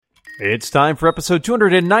It's time for episode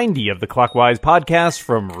 290 of the Clockwise podcast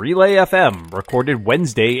from Relay FM, recorded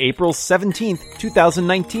Wednesday, April 17th,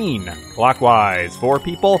 2019. Clockwise, 4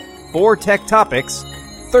 people, 4 tech topics,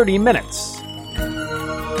 30 minutes.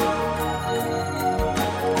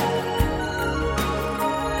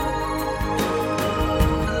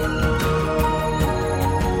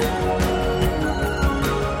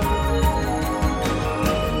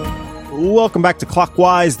 Welcome back to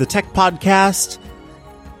Clockwise, the tech podcast.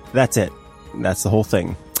 That's it. That's the whole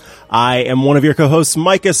thing. I am one of your co-hosts,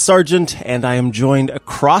 Micah Sargent, and I am joined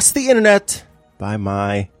across the internet by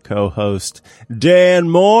my co-host, Dan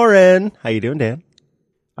Morin. How you doing, Dan?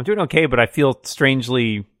 I'm doing okay, but I feel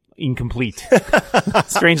strangely incomplete,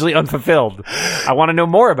 strangely unfulfilled. I want to know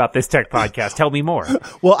more about this tech podcast. Tell me more.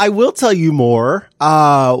 Well, I will tell you more.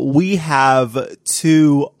 We have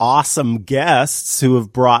 2 awesome guests who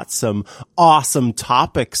have brought some awesome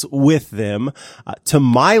topics with them. To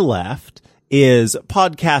my left is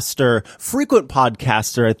podcaster, frequent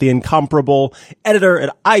podcaster at The Incomparable, editor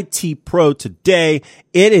at IT Pro Today.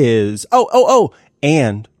 It is,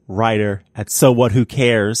 and writer at So What Who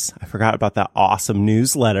Cares. I forgot about that awesome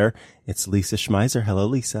newsletter. It's Lisa Schmeiser. Hello,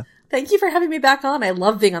 Lisa. Thank you for having me back on. I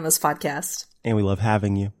love being on this podcast. And we love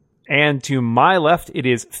having you. And to my left, it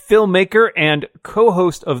is filmmaker and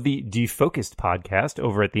co-host of the Defocused podcast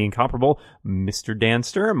over at The Incomparable, Mr. Dan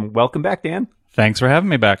Sturm. Welcome back, Dan. Thanks for having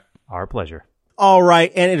me back. Our pleasure. All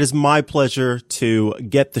right, and it is my pleasure to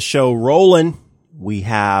get the show rolling. We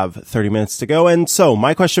have 30 minutes to go, and so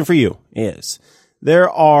my question for you is,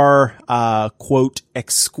 there are, quote,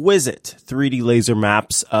 exquisite 3D laser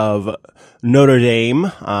maps of Notre Dame,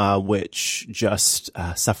 which just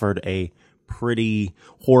suffered a pretty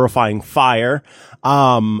horrifying fire.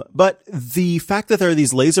 But the fact that there are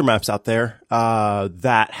these laser maps out there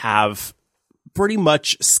that have pretty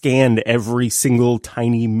much scanned every single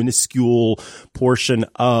tiny minuscule portion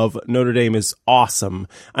of Notre Dame is awesome.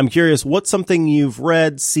 I'm curious, what's something you've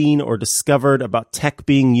read, seen, or discovered about tech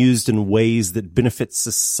being used in ways that benefit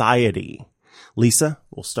society? Lisa,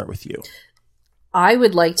 we'll start with you. I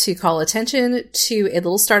would like to call attention to a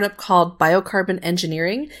little startup called Biocarbon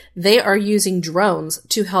Engineering. They are using drones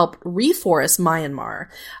to help reforest Myanmar,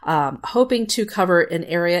 hoping to cover an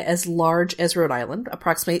area as large as Rhode Island,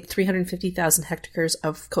 approximately 350,000 hectares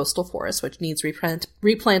of coastal forest, which needs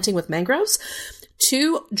replanting with mangroves.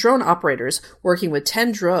 2 drone operators working with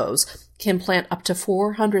 10 droves can plant up to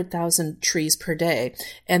 400,000 trees per day,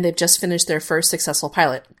 and they've just finished their first successful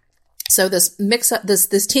pilot. So this mix up,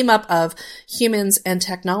 this team up of humans and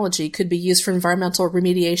technology could be used for environmental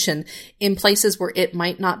remediation in places where it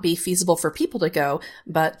might not be feasible for people to go,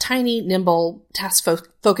 but tiny, nimble,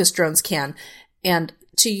 task-focused drones can. And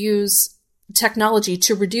to use technology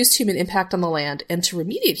to reduce human impact on the land and to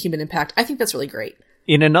remediate human impact, I think that's really great.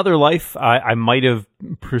 In another life, I might have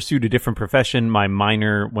pursued a different profession. My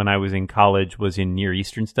minor when I was in college was in Near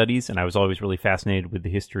Eastern Studies, and I was always really fascinated with the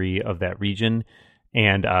history of that region.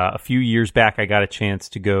 And a few years back, I got a chance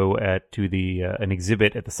to go to an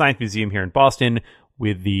exhibit at the Science Museum here in Boston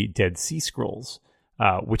with the Dead Sea Scrolls,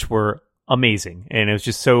 which were amazing. And it was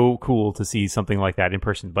just so cool to see something like that in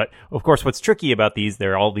person. But of course, what's tricky about these,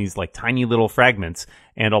 they're all these like tiny little fragments.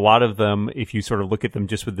 And a lot of them, if you sort of look at them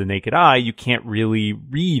just with the naked eye, you can't really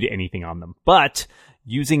read anything on them. But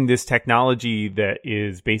using this technology that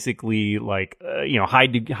is basically like,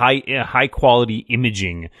 high quality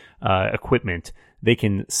imaging equipment, they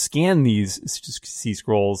can scan these sea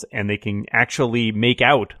scrolls and they can actually make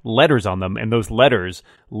out letters on them. And those letters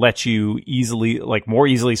let you more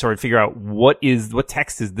easily sort of figure out what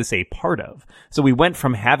text is this a part of. So we went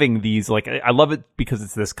from having these, I love it because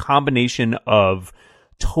it's this combination of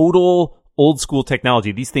total old school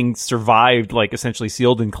technology. These things survived essentially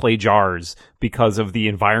sealed in clay jars because of the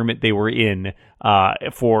environment they were in,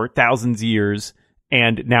 for thousands of years.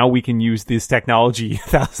 And now we can use this technology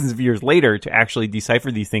thousands of years later to actually decipher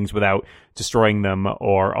these things without destroying them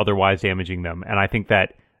or otherwise damaging them. And I think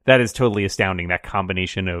that is totally astounding, that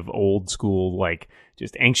combination of old school,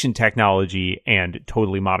 just ancient technology and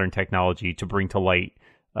totally modern technology to bring to light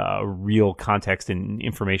real context and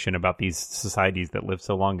information about these societies that lived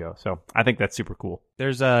so long ago. So I think that's super cool.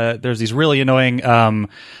 There's these really annoying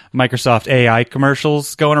Microsoft AI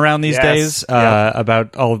commercials going around these days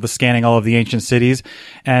about all of the scanning all of the ancient cities,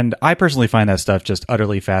 and I personally find that stuff just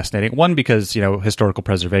utterly fascinating. One, because historical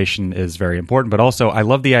preservation is very important, but also I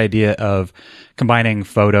love the idea of combining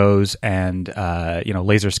photos and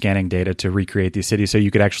laser scanning data to recreate these cities, so you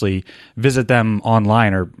could actually visit them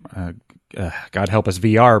online or God help us,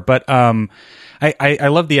 VR. But I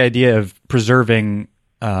love the idea of preserving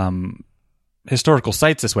historical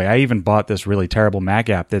sites this way. I even bought this really terrible Mac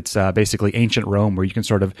app that's basically ancient Rome, where you can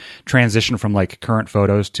sort of transition from like current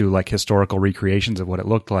photos to like historical recreations of what it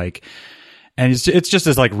looked like. And it's just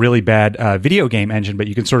this like really bad video game engine, but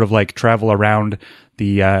you can sort of like travel around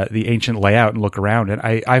the ancient layout and look around. And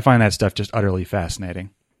I find that stuff just utterly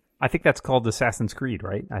fascinating. I think that's called Assassin's Creed,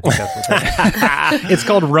 right? I think that's what that is. It's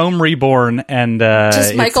called Rome Reborn, and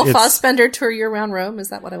does Michael Fassbender tour you around Rome? Is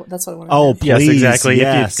that that's what I want to know? Oh, please, yes, exactly.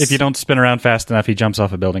 Yes. If you don't spin around fast enough, he jumps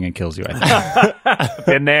off a building and kills you. I think.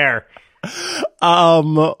 Been there.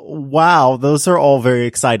 Wow, those are all very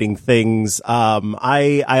exciting things.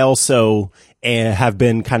 I also have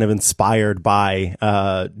been kind of inspired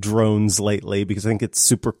by drones lately, because I think it's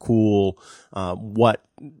super cool what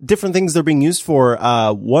different things they're being used for.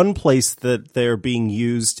 One place that they're being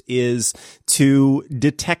used is to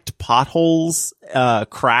detect potholes,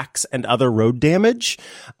 cracks, and other road damage.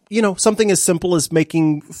 You know, something as simple as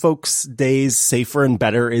making folks' days safer and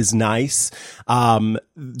better is nice.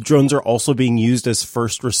 Drones are also being used as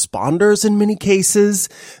first responders in many cases.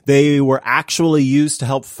 They were actually used to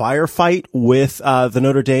help firefight with the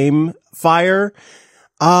Notre Dame fire.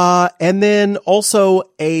 And then also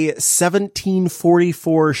a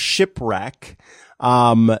 1744 shipwreck.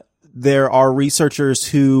 There are researchers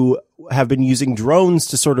who have been using drones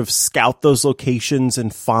to sort of scout those locations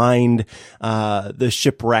and find the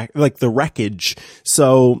shipwreck, like the wreckage.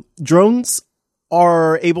 So drones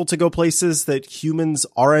are able to go places that humans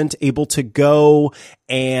aren't able to go,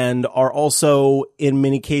 and are also in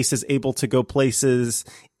many cases able to go places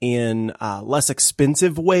in less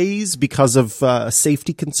expensive ways because of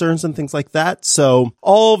safety concerns and things like that. So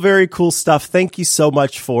all very cool stuff. Thank you so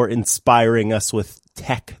much for inspiring us with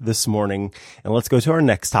tech this morning. And let's go to our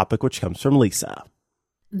next topic, which comes from Lisa.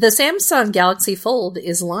 The Samsung Galaxy Fold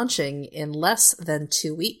is launching in less than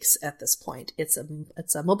 2 weeks at this point. It's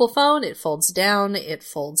a mobile phone. It folds down, it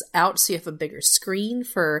folds out, so you have a bigger screen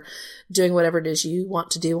for doing whatever it is you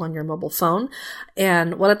want to do on your mobile phone.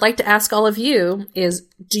 And what I'd like to ask all of you is,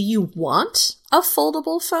 do you want a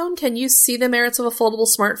foldable phone? Can you see the merits of a foldable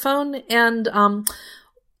smartphone? And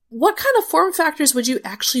what kind of form factors would you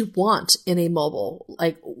actually want in a mobile?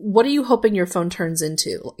 Like, what are you hoping your phone turns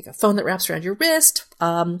into? Like a phone that wraps around your wrist?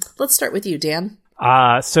 Let's start with you, Dan.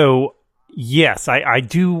 So yes, I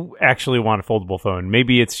do actually want a foldable phone.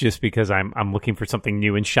 Maybe it's just because I'm looking for something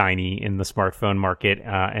new and shiny in the smartphone market,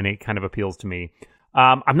 and it kind of appeals to me.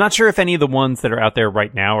 I'm not sure if any of the ones that are out there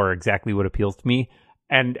right now are exactly what appeals to me.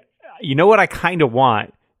 And you know what I kind of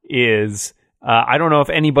want is... I don't know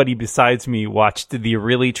if anybody besides me watched the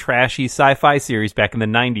really trashy sci-fi series back in the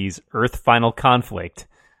 90s, Earth Final Conflict.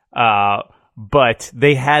 But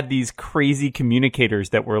they had these crazy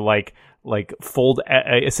communicators that were like fold,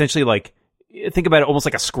 essentially like, think about it almost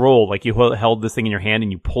like a scroll. Like you held this thing in your hand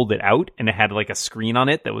and you pulled it out, and it had like a screen on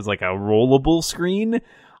it that was like a rollable screen.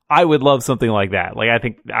 I would love something like that. Like, I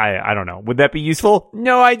think, I don't know. Would that be useful?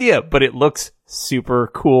 No idea, but it looks super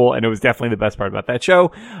cool, and it was definitely the best part about that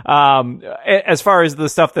show. As far as the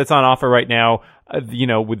stuff that's on offer right now,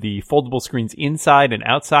 with the foldable screens inside and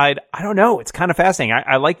outside, I don't know. It's kind of fascinating.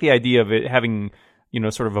 I like the idea of it having,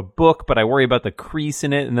 sort of a book, but I worry about the crease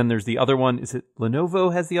in it. And then there's the other one. Is it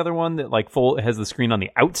Lenovo has the other one that like has the screen on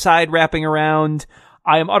the outside wrapping around?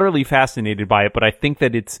 I am utterly fascinated by it, but I think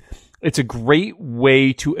that it's a great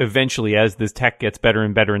way to eventually, as this tech gets better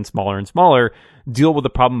and better and smaller, deal with the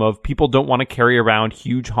problem of people don't want to carry around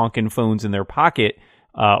huge honking phones in their pocket,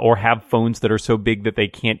 or have phones that are so big that they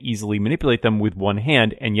can't easily manipulate them with one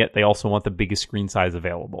hand, and yet they also want the biggest screen size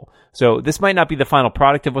available. So this might not be the final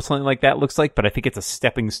product of what something like that looks like, but I think it's a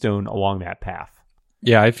stepping stone along that path.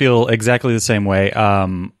 Yeah, I feel exactly the same way.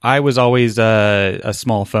 I was always a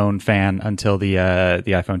small phone fan until the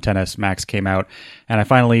iPhone XS Max came out, and I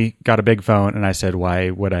finally got a big phone, and I said, why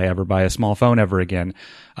would I ever buy a small phone ever again?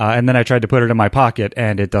 And then I tried to put it in my pocket,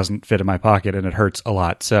 and it doesn't fit in my pocket, and it hurts a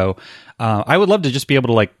lot. So I would love to just be able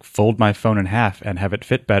to like fold my phone in half and have it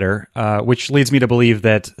fit better, which leads me to believe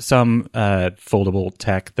that some foldable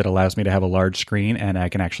tech that allows me to have a large screen and I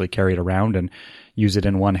can actually carry it around and use it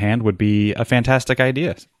in one hand would be a fantastic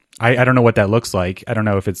idea. I don't know what that looks like. I don't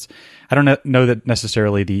know that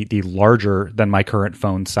necessarily the larger than my current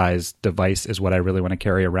phone size device is what I really want to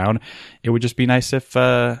carry around. It would just be nice if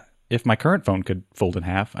my current phone could fold in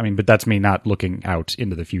half. I mean, but that's me not looking out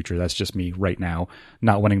into the future. That's just me right now,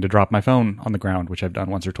 not wanting to drop my phone on the ground, which I've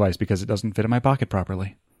done once or twice because it doesn't fit in my pocket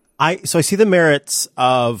properly. So I see the merits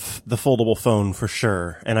of the foldable phone for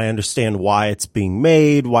sure. And I understand why it's being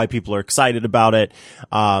made, why people are excited about it.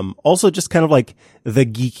 Also just kind of like the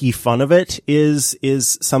geeky fun of it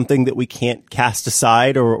is something that we can't cast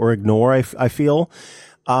aside or ignore, I feel.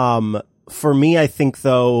 For me, I think,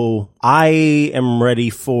 though, I am ready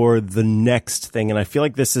for the next thing. And I feel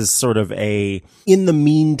like this is sort of a in the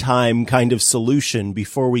meantime kind of solution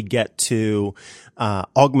before we get to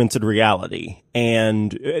augmented reality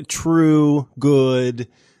and true, good,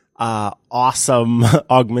 awesome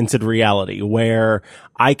augmented reality where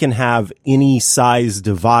I can have any size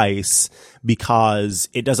device because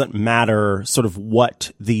it doesn't matter sort of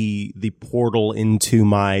what the portal into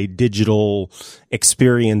my digital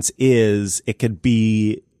experience is. It could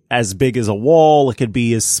be as big as a wall. It could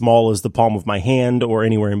be as small as the palm of my hand or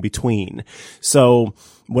anywhere in between. So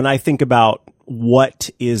when I think about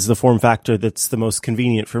what is the form factor that's the most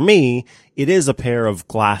convenient for me, it is a pair of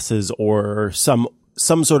glasses or some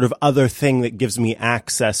sort of other thing that gives me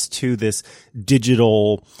access to this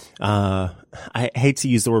digital, I hate to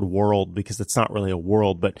use the word world because it's not really a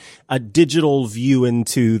world, but a digital view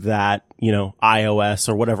into that, iOS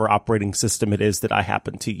or whatever operating system it is that I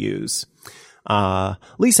happen to use.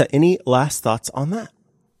 Lisa, any last thoughts on that?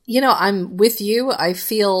 I'm with you. I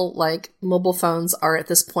feel like mobile phones are at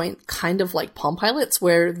this point kind of like Palm Pilots,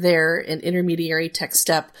 where they're an intermediary tech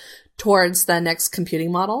step towards the next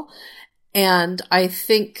computing model. And I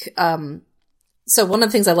think, so one of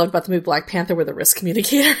the things I loved about the movie Black Panther were the wrist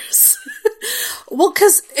communicators. Well,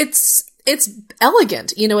 cause it's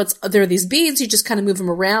elegant. There are these beads, you just kind of move them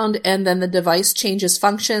around and then the device changes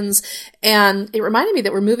functions. And it reminded me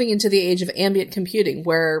that we're moving into the age of ambient computing,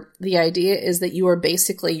 where the idea is that you are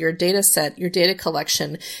basically your data set, your data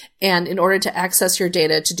collection. And in order to access your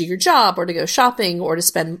data to do your job or to go shopping or to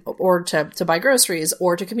spend or to buy groceries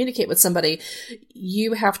or to communicate with somebody,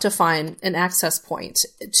 you have to find an access point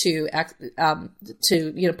to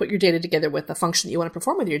put your data together with the function that you want to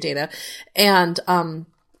perform with your data. And,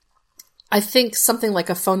 I think something like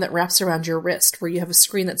a phone that wraps around your wrist where you have a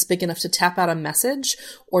screen that's big enough to tap out a message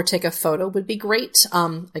or take a photo would be great.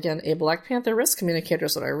 Again, a Black Panther wrist communicator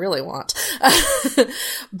is what I really want.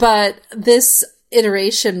 But this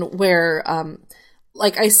iteration where,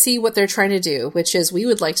 I see what they're trying to do, which is we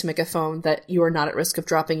would like to make a phone that you are not at risk of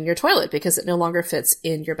dropping in your toilet because it no longer fits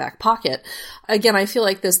in your back pocket. Again, I feel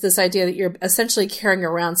like this idea that you're essentially carrying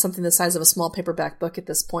around something the size of a small paperback book at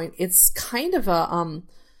this point, it's kind of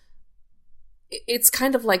it's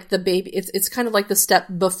kind of like the baby. It's kind of like the step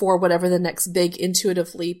before whatever the next big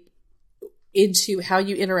intuitive leap into how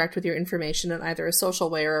you interact with your information in either a social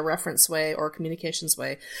way or a reference way or a communications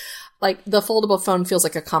way. Like the foldable phone feels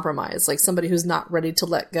like a compromise, like somebody who's not ready to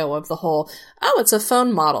let go of the whole, it's a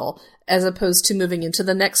phone model, as opposed to moving into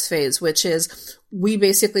the next phase, which is we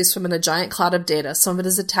basically swim in a giant cloud of data. Some of it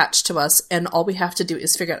is attached to us and all we have to do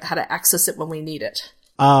is figure out how to access it when we need it.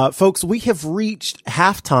 Folks, we have reached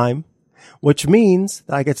halftime, which means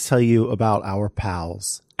that I get to tell you about our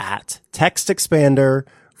pals at Text Expander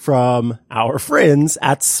from our friends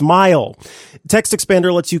at Smile. Text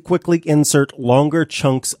Expander lets you quickly insert longer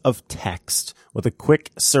chunks of text with a quick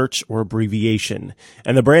search or abbreviation.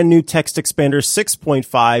 And the brand new Text Expander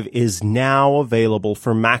 6.5 is now available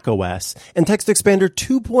for macOS, and Text Expander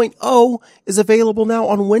 2.0 is available now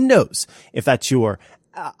on Windows, if that's your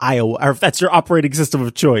or if that's your operating system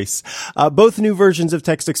of choice. Both new versions of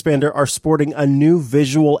Text Expander are sporting a new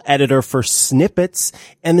visual editor for snippets,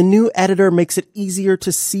 and the new editor makes it easier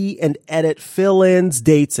to see and edit fill-ins,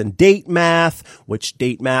 dates, and date math, which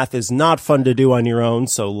date math is not fun to do on your own,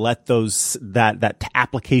 so let that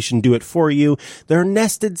application do it for you. There are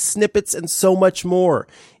nested snippets and so much more.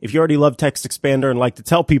 If you already love Text Expander and like to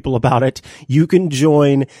tell people about it, you can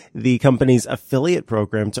join the company's affiliate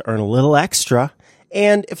program to earn a little extra.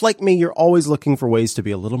 And if, like me, you're always looking for ways to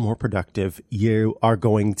be a little more productive, you are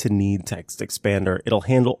going to need Text Expander. It'll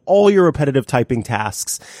handle all your repetitive typing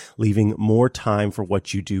tasks, leaving more time for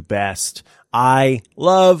what you do best. I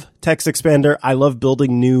love Text Expander. I love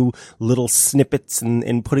building new little snippets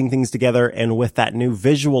and putting things together. And with that new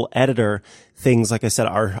visual editor, things, like I said,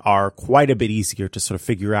 are quite a bit easier to sort of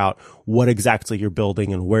figure out what exactly you're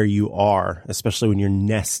building and where you are, especially when you're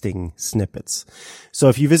nesting snippets. So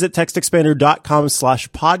if you visit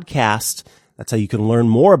textexpander.com/podcast, that's how you can learn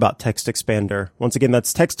more about Text Expander. Once again,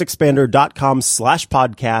 that's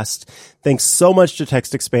textexpander.com/podcast. Thanks so much to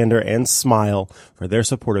Text Expander and Smile for their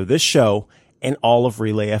support of this show and all of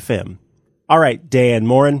Relay FM. All right, Dan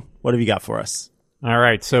Morin, what have you got for us? All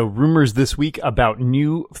right, so rumors this week about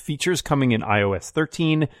new features coming in iOS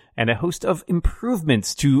 13 and a host of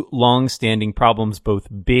improvements to long-standing problems, both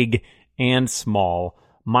big and small.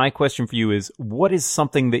 My question for you is, what is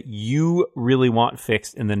something that you really want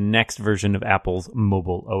fixed in the next version of Apple's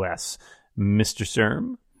mobile OS? Mr.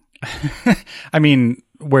 Serm? I mean,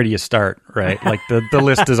 where do you start, right? Like the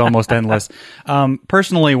list is almost endless.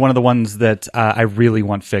 Personally, one of the ones that I really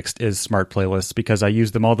want fixed is smart playlists because I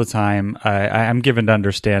use them all the time. I'm given to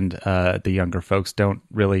understand the younger folks don't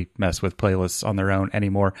really mess with playlists on their own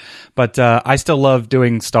anymore. But I still love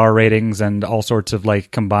doing star ratings and all sorts of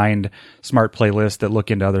like combined smart playlists that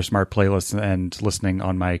look into other smart playlists and listening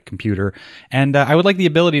on my computer. And I would like the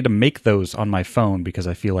ability to make those on my phone because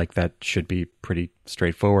I feel like that should be pretty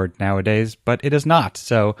straightforward nowadays, but it is not.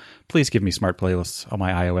 So please give me smart playlists on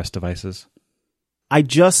my iOS devices. I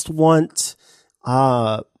just want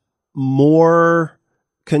more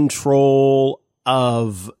control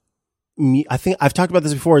of me. I think I've talked about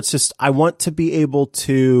this before. It's just I want to be able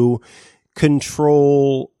to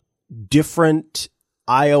control different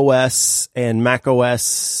iOS and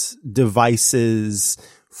macOS devices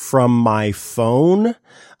from my phone.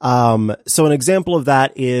 So an example of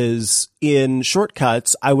that is in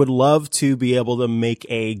shortcuts, I would love to be able to make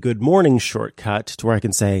a good morning shortcut to where I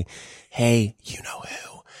can say, hey, you know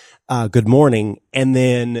who, good morning. And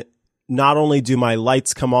then not only do my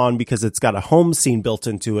lights come on because it's got a home scene built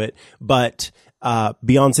into it, but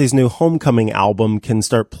Beyonce's new Homecoming album can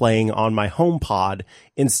start playing on my HomePod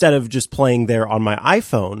instead of just playing there on my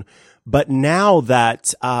iPhone. But now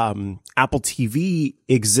that Apple TV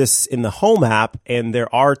exists in the Home app and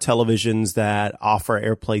there are televisions that offer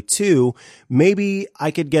AirPlay 2, maybe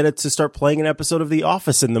I could get it to start playing an episode of The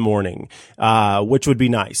Office in the morning, which would be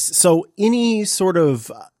nice. So any sort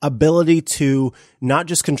of ability to not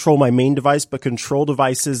just control my main device, but control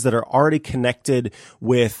devices that are already connected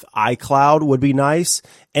with iCloud would be nice.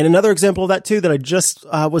 And another example of that too that I just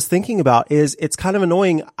was thinking about is it's kind of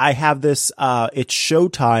annoying. I have this it's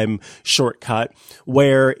Showtime shortcut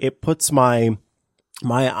where it puts my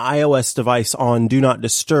iOS device on Do Not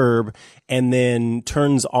Disturb and then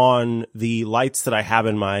turns on the lights that I have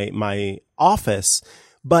in my office,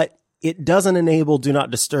 but it doesn't enable Do Not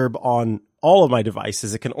Disturb on all of my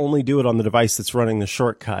devices. It can only do it on the device that's running the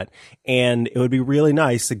shortcut. And it would be really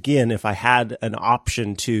nice, again, if I had an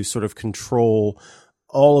option to sort of control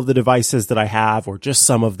all of the devices that I have or just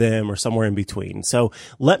some of them or somewhere in between. So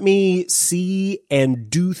let me see and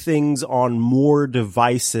do things on more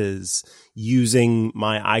devices using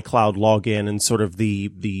my iCloud login and sort of the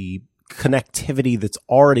connectivity that's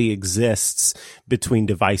already exists between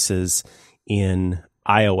devices in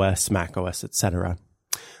iOS, macOS, etc.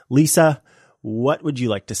 Lisa, what would you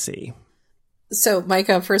like to see? So,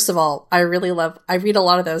 Micah, first of all, I read a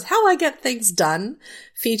lot of those how I get things done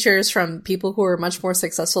features from people who are much more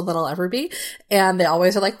successful than I'll ever be. And they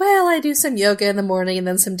always are like, well, I do some yoga in the morning and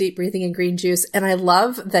then some deep breathing and green juice. And I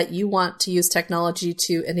love that you want to use technology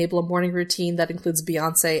to enable a morning routine that includes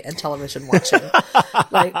Beyonce and television watching.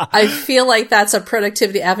 Like, I feel like that's a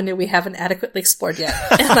productivity avenue we haven't adequately explored yet.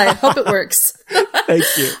 And I hope it works. Thank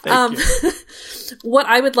you. Thank you. What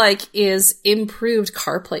I would like is improved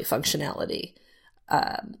CarPlay functionality.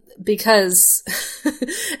 Because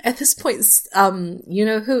at this point, you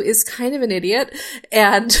know who is kind of an idiot.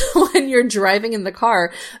 And when you're driving in the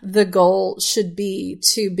car, the goal should be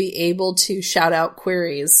to be able to shout out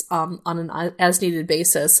queries, on an as needed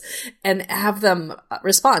basis and have them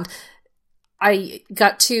respond. I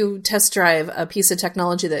got to test drive a piece of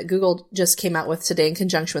technology that Google just came out with today in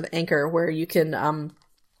conjunction with Anchor, where you can,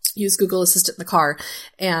 use Google Assistant in the car.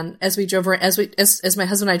 And as we drove around, as my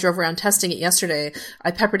husband and I drove around testing it yesterday,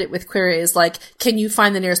 I peppered it with queries like, can you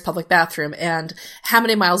find the nearest public bathroom? And how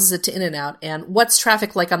many miles is it to In-N-Out? And what's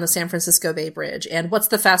traffic like on the San Francisco Bay Bridge? And what's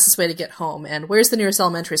the fastest way to get home? And where's the nearest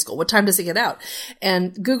elementary school? What time does it get out?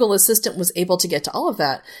 And Google Assistant was able to get to all of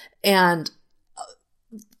that. And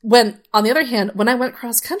when, on the other hand, when I went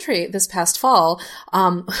cross country this past fall,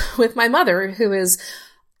 with my mother, who is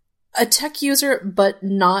a tech user, but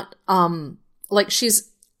not, like she's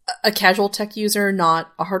a casual tech user,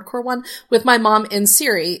 not a hardcore one. With my mom and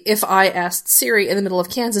Siri, if I asked Siri in the middle of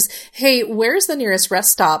Kansas, hey, where's the nearest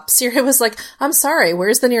rest stop? Siri was like, I'm sorry,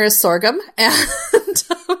 where's the nearest sorghum? And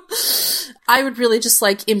I would really just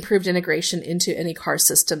like improved integration into any car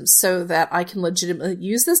system so that I can legitimately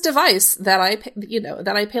use this device that I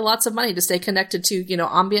pay lots of money to stay connected to,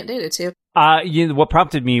 ambient data to. What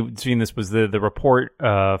prompted me seeing this was the report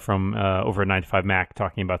from over at 9to5Mac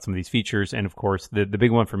talking about some of these features, and of course the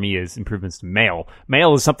big one for me is improvements to Mail.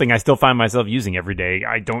 Mail is something I still find myself using every day.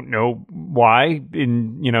 I don't know why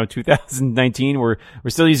in 2019 we're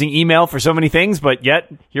still using email for so many things, but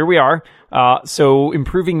yet here we are. So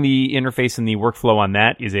improving the interface and the workflow on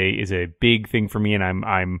that is a big thing for me, and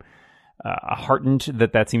I'm heartened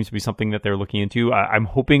that seems to be something that they're looking into. I'm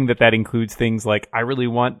hoping that includes things like I really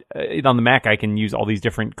want on the Mac I can use all these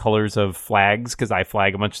different colors of flags because I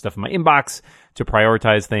flag a bunch of stuff in my inbox to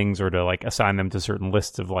prioritize things or to like assign them to certain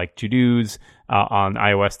lists of like to-dos. On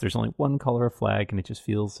iOS, there's only one color of flag and it just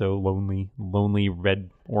feels so lonely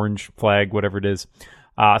red, orange flag, whatever it is.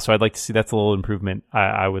 So I'd like to see that's a little improvement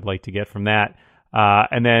I would like to get from that.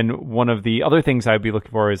 And then one of the other things I'd be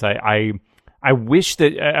looking for is I wish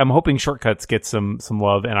that I'm hoping shortcuts get some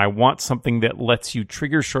love, and I want something that lets you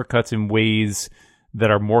trigger shortcuts in ways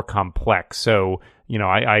that are more complex. So,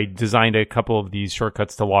 I designed a couple of these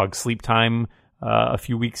shortcuts to log sleep time a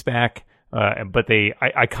few weeks back, but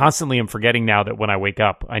I constantly am forgetting now that when I wake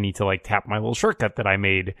up, I need to like tap my little shortcut that I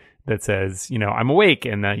made that says, I'm awake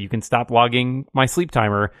and you can stop logging my sleep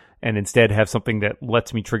timer. And instead have something that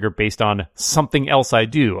lets me trigger based on something else I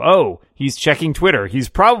do. Oh, he's checking Twitter. He's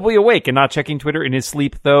probably awake and not checking Twitter in his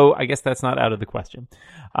sleep, though. I guess that's not out of the question.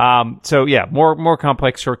 So yeah, more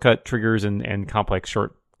complex shortcut triggers and complex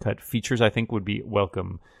shortcut features I think would be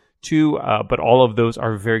welcome too. But all of those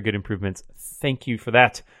are very good improvements. Thank you for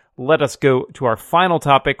that. Let us go to our final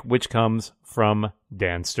topic, which comes from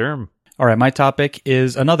Dan Sturm. All right, my topic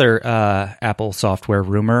is another Apple software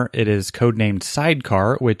rumor. It is codenamed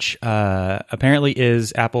Sidecar, which apparently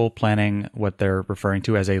is Apple planning what they're referring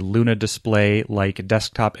to as a Luna Display-like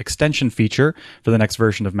desktop extension feature for the next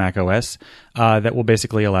version of macOS that will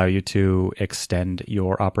basically allow you to extend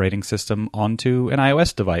your operating system onto an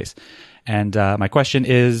iOS device. And my question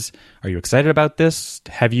is, are you excited about this?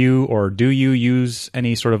 Have you or do you use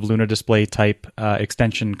any sort of Luna Display type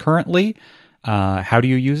extension currently? How do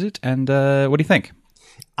you use it, and what do you think?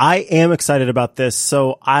 I am excited about this.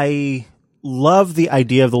 So I love the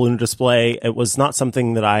idea of the Luna Display. It was not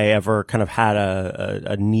something that I ever kind of had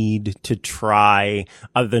a need to try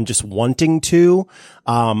other than just wanting to.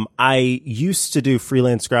 I used to do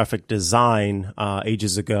freelance graphic design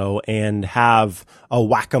ages ago and have a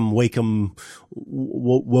Wacom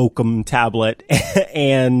Wacom tablet.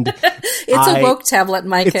 And it's a woke tablet,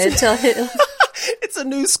 Micah. It's a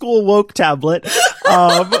new school woke tablet.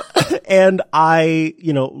 And I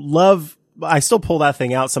still pull that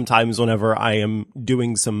thing out sometimes whenever I am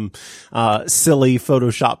doing some, silly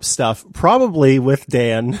Photoshop stuff, probably with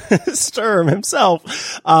Dan Sturm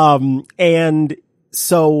himself. And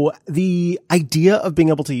so the idea of being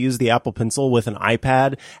able to use the Apple Pencil with an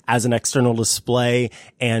iPad as an external display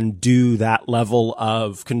and do that level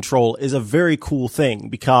of control is a very cool thing,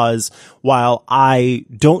 because while I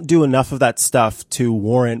don't do enough of that stuff to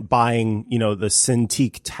warrant buying, the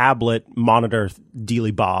Cintiq tablet monitor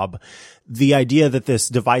dealy bob, the idea that this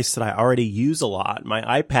device that I already use a lot,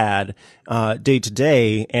 my iPad, day to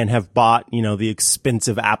day, and have bought, the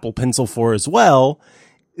expensive Apple Pencil for as well,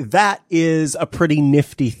 that is a pretty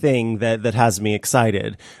nifty thing that has me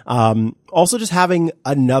excited. Also just having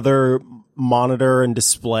another monitor and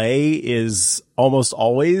display is almost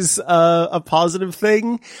always a positive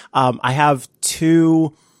thing. I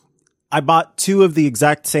bought two of the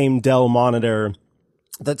exact same Dell monitor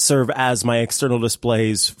that serve as my external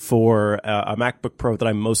displays for a MacBook Pro that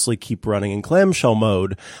I mostly keep running in clamshell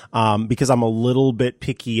mode, because I'm a little bit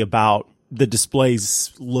picky about the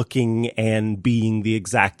displays looking and being the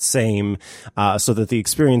exact same, so that the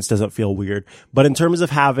experience doesn't feel weird. But in terms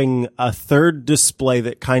of having a third display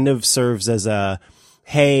that kind of serves as a,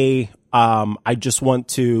 hey, I just want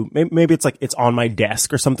to, maybe it's like it's on my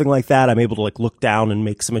desk or something like that. I'm able to like look down and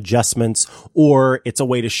make some adjustments, or it's a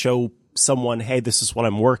way to show someone, hey, this is what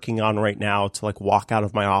I'm working on right now, to like walk out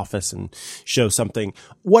of my office and show something.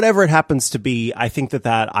 Whatever it happens to be, I think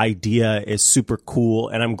that idea is super cool,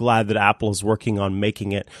 and I'm glad that Apple is working on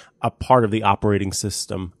making it a part of the operating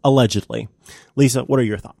system, allegedly. Lisa, what are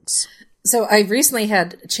your thoughts? So I recently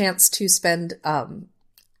had a chance to spend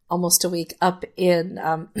almost a week up in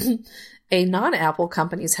a non-Apple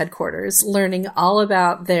company's headquarters, learning all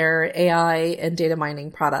about their AI and data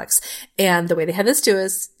mining products. And the way they had us do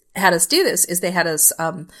this is they had us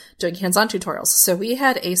doing hands-on tutorials. So we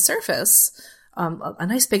had a Surface, a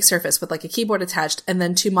nice big Surface with like a keyboard attached, and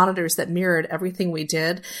then two monitors that mirrored everything we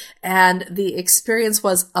did. And the experience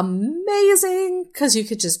was amazing, because you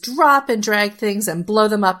could just drop and drag things and blow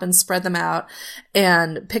them up and spread them out,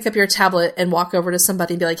 and pick up your tablet and walk over to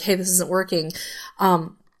somebody and be like, hey, this isn't working.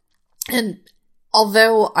 And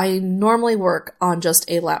although I normally work on just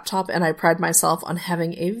a laptop and I pride myself on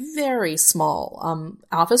having a very small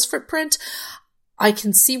office footprint, I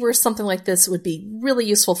can see where something like this would be really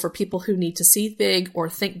useful for people who need to see big or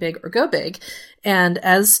think big or go big. And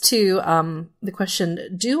as to the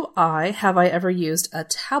question, have I ever used a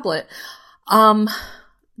tablet?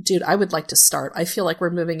 dude, I would like to start. I feel like we're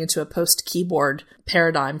moving into a post-keyboard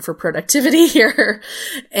paradigm for productivity here.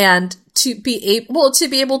 And to be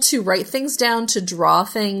able to write things down, to draw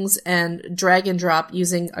things and drag and drop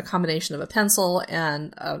using a combination of a pencil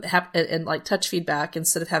and like touch feedback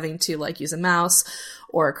instead of having to like use a mouse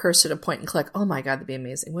or a cursor to point and click. Oh my God, that'd be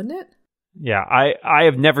amazing, wouldn't it? Yeah, I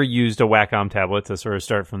have never used a Wacom tablet to sort of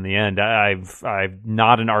start from the end. I'm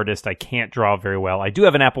not an artist. I can't draw very well. I do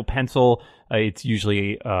have an Apple Pencil. It's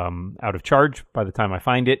usually out of charge by the time I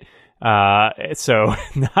find it. So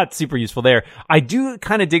not super useful there. I do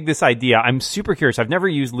kind of dig this idea. I'm super curious. I've never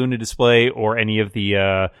used Luna Display or any of the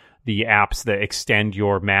apps that extend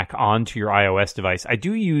your Mac onto your iOS device. I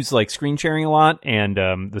do use like screen sharing a lot and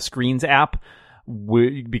the Screens app.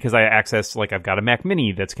 Because I access, like, I've got a Mac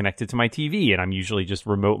Mini that's connected to my TV, and I'm usually just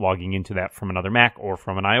remote logging into that from another Mac or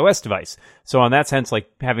from an iOS device. So in that sense, like,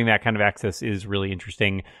 having that kind of access is really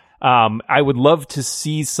interesting. I would love to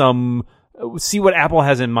see what Apple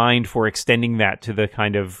has in mind for extending that to the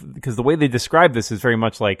kind of, because the way they describe this is very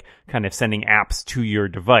much like kind of sending apps to your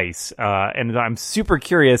device. And I'm super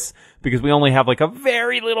curious because we only have like a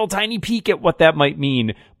very little tiny peek at what that might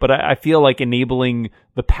mean. But I feel like enabling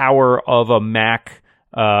the power of a Mac,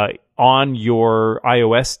 on your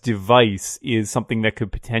iOS device is something that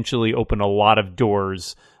could potentially open a lot of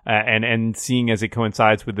doors. And seeing as it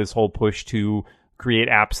coincides with this whole push to create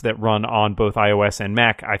apps that run on both iOS and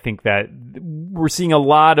Mac, I think that we're seeing a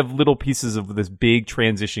lot of little pieces of this big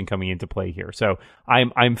transition coming into play here. So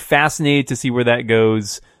I'm fascinated to see where that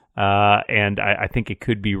goes, and I think it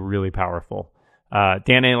could be really powerful.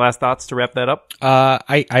 Dan, any last thoughts to wrap that up?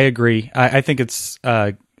 I agree. I think it's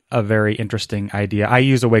a very interesting idea. I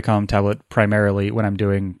use a Wacom tablet primarily when I'm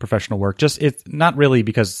doing professional work. It's not really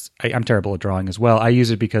because I'm terrible at drawing as well. I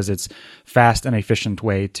use it because it's fast and efficient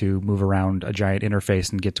way to move around a giant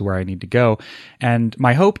interface and get to where I need to go. And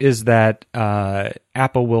my hope is that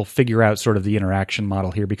Apple will figure out sort of the interaction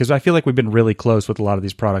model here, because I feel like we've been really close with a lot of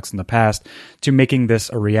these products in the past to making this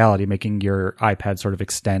a reality, making your iPad sort of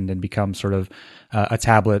extend and become sort of a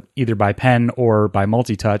tablet either by pen or by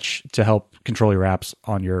multi-touch to help control your apps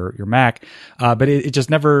on your Mac. But it just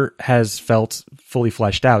never has felt fully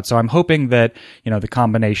fleshed out. So I'm hoping that, the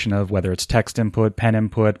combination of whether it's text input, pen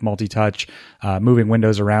input, multi-touch, moving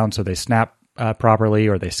windows around so they snap properly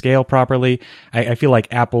or they scale properly. I feel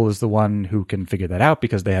like Apple is the one who can figure that out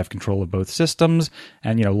because they have control of both systems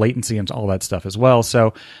and, latency and all that stuff as well.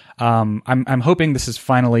 So I'm hoping this is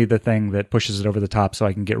finally the thing that pushes it over the top so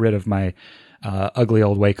I can get rid of my ugly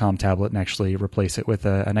old Wacom tablet and actually replace it with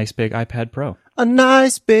a nice big iPad Pro. A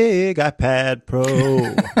nice big iPad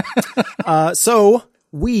Pro. So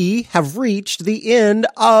we have reached the end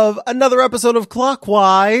of another episode of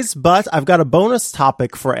Clockwise, but I've got a bonus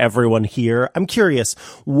topic for everyone here. I'm curious,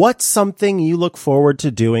 what's something you look forward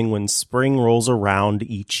to doing when spring rolls around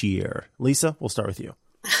each year? Lisa, we'll start with you.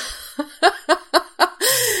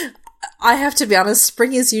 I have to be honest,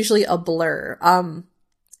 spring is usually a blur.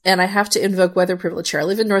 And I have to invoke weather privilege here. I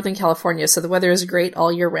live in Northern California, so the weather is great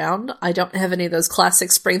all year round. I don't have any of those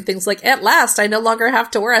classic spring things like, at last, I no longer have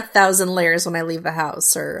to wear 1,000 layers when I leave the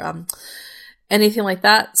house or anything like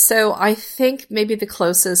that. So I think maybe the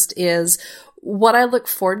closest is what I look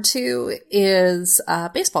forward to is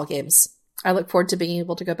baseball games. I look forward to being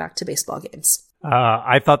able to go back to baseball games.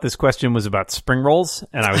 I thought this question was about spring rolls,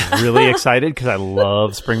 and I was really excited because I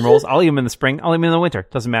love spring rolls. I'll eat them in the spring. I'll eat them in the winter.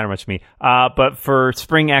 Doesn't matter much to me. But for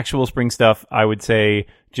actual spring stuff, I would say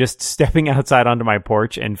just stepping outside onto my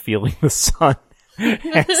porch and feeling the sun.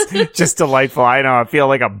 It's just delightful. I know. I feel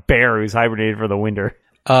like a bear who's hibernated for the winter.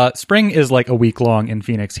 Spring is like a week long in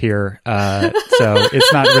Phoenix here. So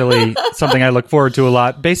it's not really something I look forward to a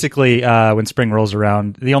lot. Basically, when spring rolls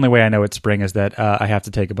around, the only way I know it's spring is that I have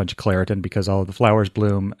to take a bunch of Claritin because all of the flowers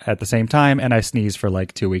bloom at the same time and I sneeze for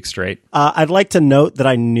like 2 weeks straight. I'd like to note that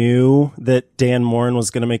I knew that Dan Morin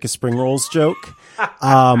was going to make a spring rolls joke.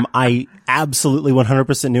 I absolutely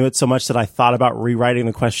 100% knew it so much that I thought about rewriting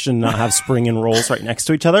the question, not have spring and rolls right next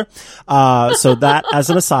to each other. So that as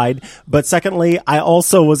an aside. But secondly, I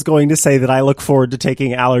also was going to say that I look forward to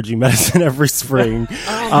taking allergy medicine every spring.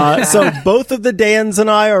 So both of the Dans and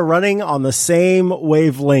I are running on the same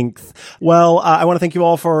wavelength. Well, I want to thank you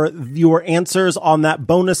all for your answers on that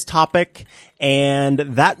bonus topic. And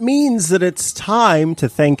that means that it's time to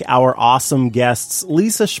thank our awesome guests.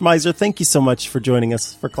 Lisa Schmeiser, thank you so much for joining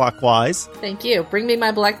us for Clockwise. Thank you. Bring me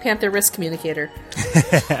my Black Panther risk communicator.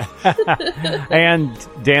 And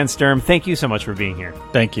Dan Sturm, thank you so much for being here.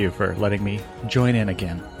 Thank you for letting me join in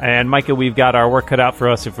again. And Micah, we've got our work cut out for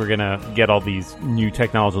us if we're going to get all these new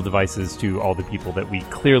technological devices to all the people that we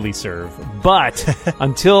clearly serve. But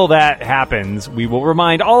until that happens, we will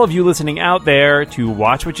remind all of you listening out there to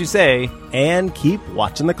watch what you say and keep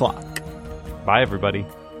watching the clock. Bye, everybody.